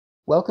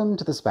Welcome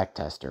to the Spec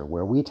Tester,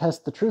 where we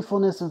test the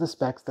truthfulness of the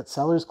specs that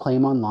sellers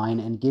claim online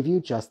and give you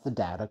just the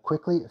data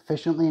quickly,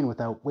 efficiently, and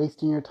without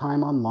wasting your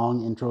time on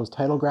long intros,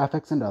 title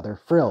graphics, and other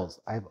frills.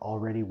 I've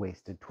already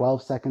wasted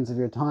 12 seconds of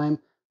your time,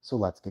 so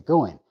let's get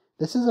going.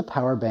 This is a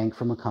power bank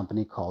from a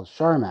company called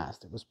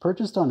Charmast. It was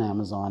purchased on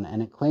Amazon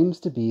and it claims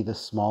to be the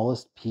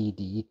smallest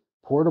PD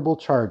portable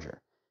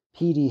charger.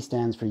 PD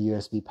stands for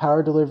USB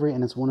power delivery,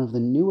 and it's one of the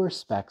newer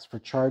specs for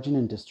charging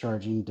and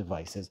discharging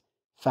devices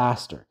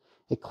faster.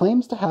 It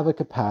claims to have a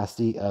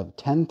capacity of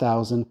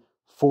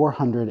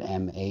 10,400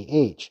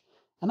 mAh,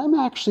 and I'm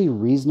actually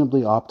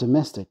reasonably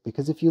optimistic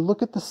because if you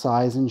look at the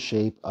size and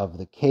shape of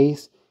the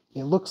case,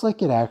 it looks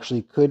like it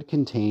actually could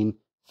contain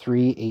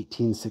 3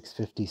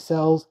 18650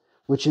 cells,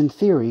 which in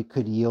theory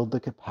could yield the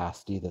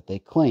capacity that they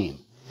claim.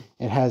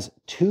 It has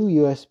two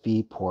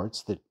USB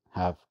ports that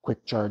have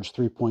Quick Charge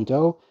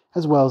 3.0,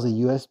 as well as a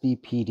USB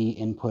PD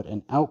input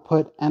and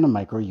output and a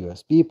micro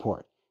USB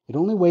port. It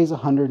only weighs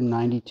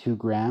 192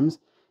 grams,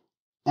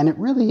 and it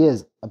really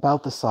is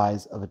about the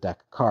size of a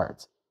deck of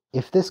cards.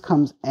 If this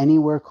comes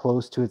anywhere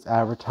close to its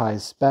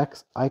advertised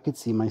specs, I could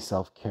see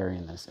myself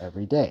carrying this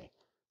every day.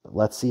 But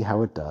let's see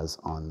how it does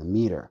on the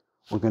meter.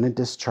 We're going to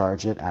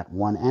discharge it at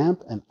 1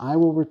 amp, and I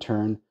will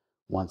return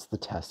once the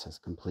test has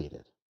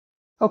completed.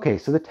 Okay,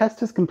 so the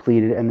test is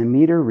completed and the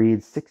meter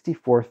reads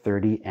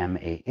 6430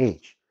 mAh.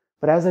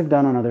 But as I've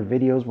done on other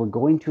videos, we're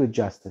going to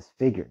adjust this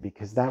figure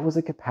because that was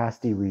a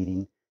capacity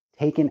reading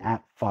taken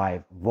at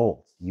 5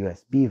 volts,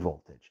 USB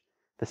voltage.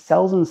 The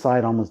cells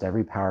inside almost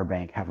every power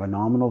bank have a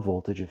nominal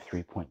voltage of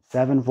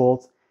 3.7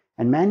 volts,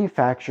 and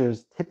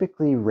manufacturers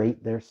typically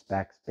rate their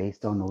specs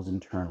based on those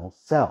internal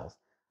cells.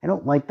 I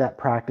don't like that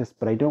practice,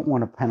 but I don't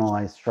want to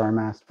penalize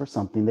Charmast for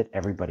something that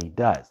everybody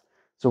does.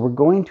 So we're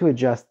going to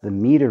adjust the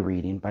meter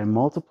reading by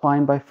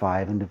multiplying by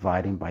 5 and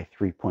dividing by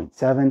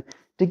 3.7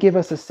 to give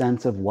us a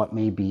sense of what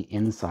may be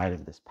inside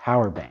of this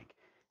power bank.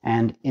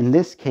 And in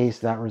this case,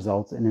 that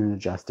results in an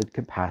adjusted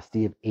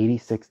capacity of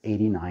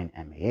 8689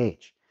 mAh.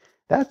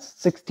 That's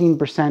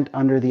 16%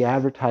 under the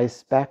advertised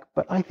spec,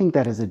 but I think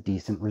that is a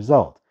decent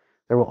result.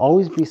 There will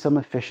always be some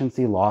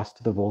efficiency lost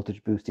to the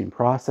voltage boosting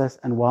process,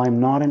 and while I'm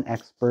not an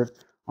expert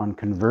on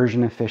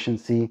conversion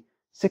efficiency,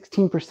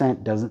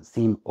 16% doesn't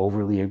seem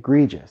overly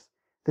egregious.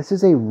 This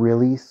is a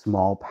really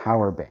small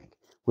power bank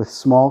with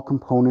small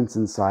components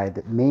inside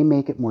that may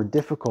make it more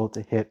difficult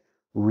to hit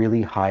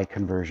really high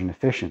conversion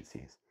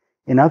efficiencies.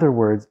 In other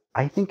words,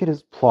 I think it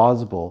is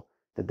plausible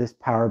that this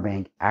power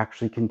bank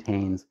actually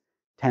contains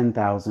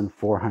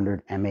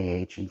 10,400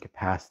 mAh in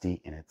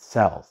capacity in its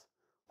cells.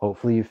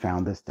 Hopefully you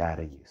found this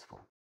data useful.